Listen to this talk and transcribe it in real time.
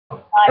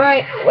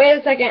Alright, wait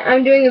a second.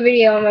 I'm doing a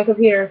video on my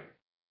computer.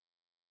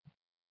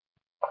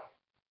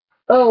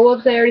 Oh,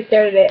 whoops, I already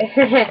started it.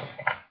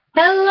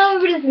 Hello,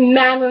 it is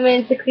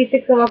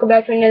MadWoman66 and welcome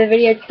back to another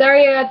video.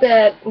 Sorry about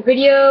the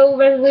video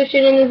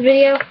resolution in this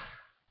video.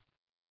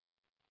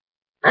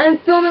 I'm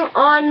filming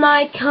on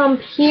my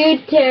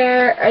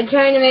computer. I'm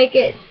trying to make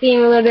it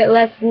seem a little bit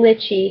less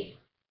glitchy.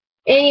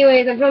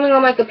 Anyways, I'm filming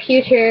on my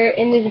computer,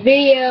 and this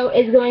video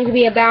is going to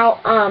be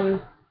about,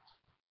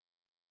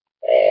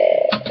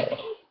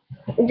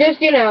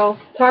 just, you know,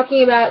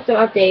 talking about some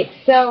updates.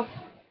 So,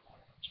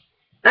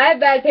 I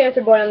have Bad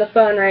Panther Boy on the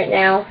phone right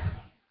now.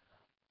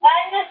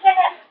 I'm just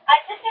gonna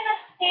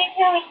see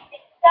till he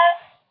does.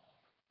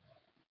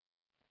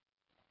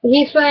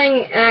 He's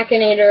playing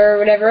Akinator or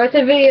whatever. It's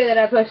a video that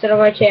I posted on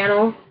my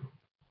channel.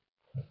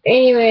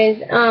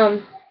 Anyways,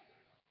 I'm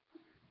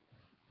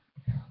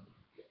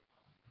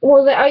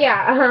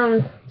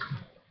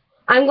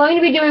going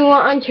to be doing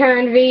more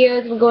Unturned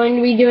videos. We're going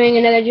to be doing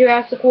another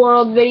Jurassic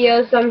World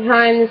video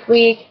sometime this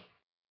week.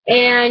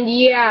 And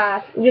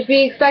yeah, just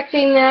be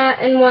expecting that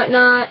and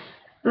whatnot.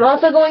 I'm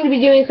also going to be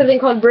doing something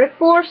called Brick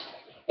Force.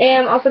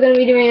 And I'm also going to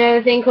be doing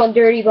another thing called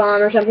Dirty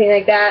Bomb or something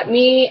like that.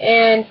 Me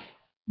and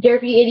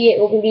Derpy Idiot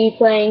will be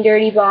playing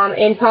Dirty Bomb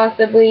and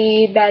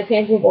possibly Bad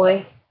Panther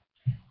Boy.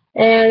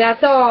 And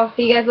that's all.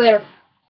 See you guys later.